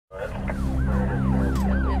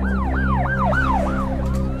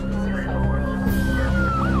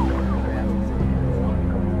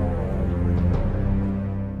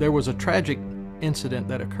There was a tragic incident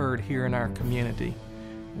that occurred here in our community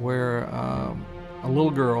where a little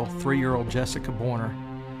girl, 3-year-old Jessica Borner,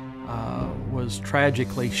 was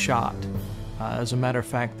tragically shot. As a matter of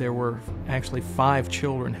fact, there were actually 5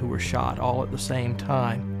 children who were shot all at the same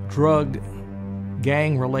time. Drug,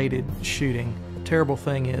 gang-related shooting. The terrible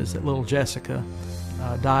thing is that little Jessica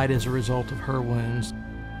died as a result of her wounds.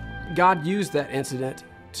 God used that incident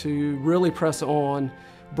to really press on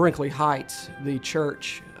Brinkley Heights, the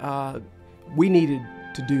church. We needed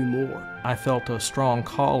to do more. I felt a strong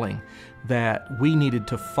calling that we needed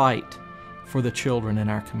to fight for the children in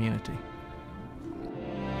our community.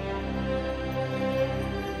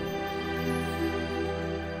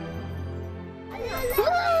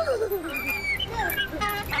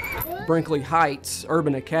 Brinkley Heights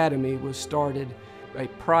Urban Academy was started, a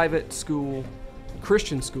private school,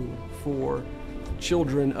 Christian school for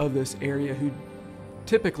children of this area who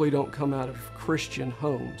typically don't come out of Christian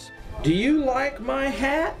homes. Do you like my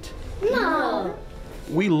hat? No.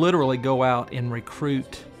 We literally go out and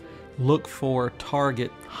recruit, look for,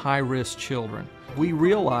 target high-risk children. We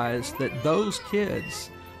realize that those kids,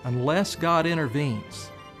 unless God intervenes,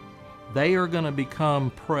 they are going to become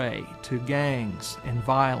prey to gangs and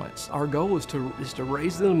violence. Our goal is to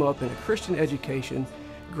raise them up in a Christian education,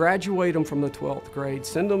 graduate them from the 12th grade,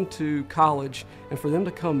 send them to college, and for them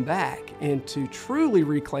to come back and to truly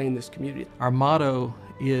reclaim this community. Our motto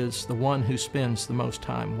is the one who spends the most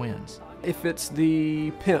time wins. If it's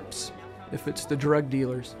the pimps, if it's the drug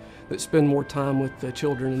dealers that spend more time with the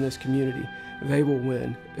children in this community, they will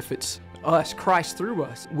win. If it's us, Christ through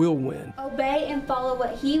us, will win. Obey and follow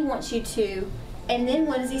what He wants you to, and then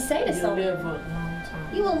what does He say to someone? You'll live a long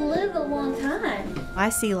time. You will live a long time. I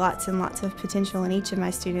see lots and lots of potential in each of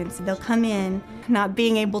my students. They'll come in not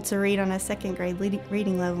being able to read on a 2nd grade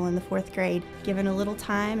reading level in the 4th grade, given a little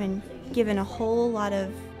time and given a whole lot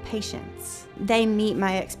of patience. They meet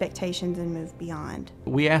my expectations and move beyond.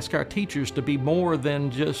 We ask our teachers to be more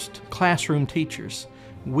than just classroom teachers.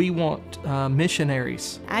 We want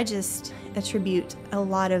missionaries. I just attribute a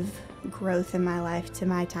lot of growth in my life to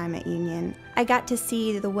my time at Union. I got to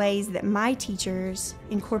see the ways that my teachers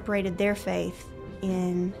incorporated their faith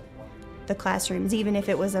in the classrooms, even if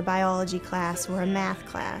it was a biology class or a math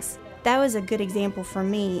class. That was a good example for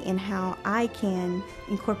me in how I can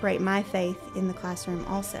incorporate my faith in the classroom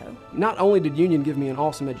also. Not only did Union give me an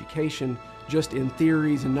awesome education just in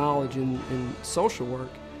theories and knowledge in social work,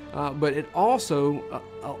 but it also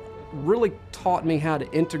really taught me how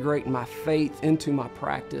to integrate my faith into my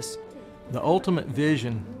practice. The ultimate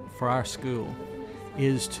vision for our school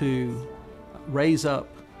is to raise up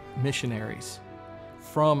missionaries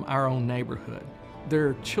from our own neighborhood. There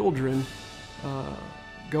are children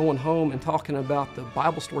going home and talking about the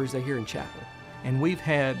Bible stories they hear in chapel. And we've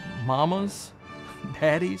had mamas,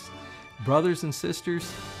 daddies, brothers and sisters,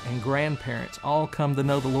 and grandparents all come to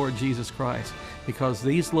know the Lord Jesus Christ because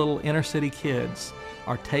these little inner city kids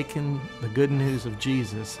are taking the good news of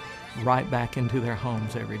Jesus right back into their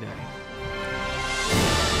homes every day.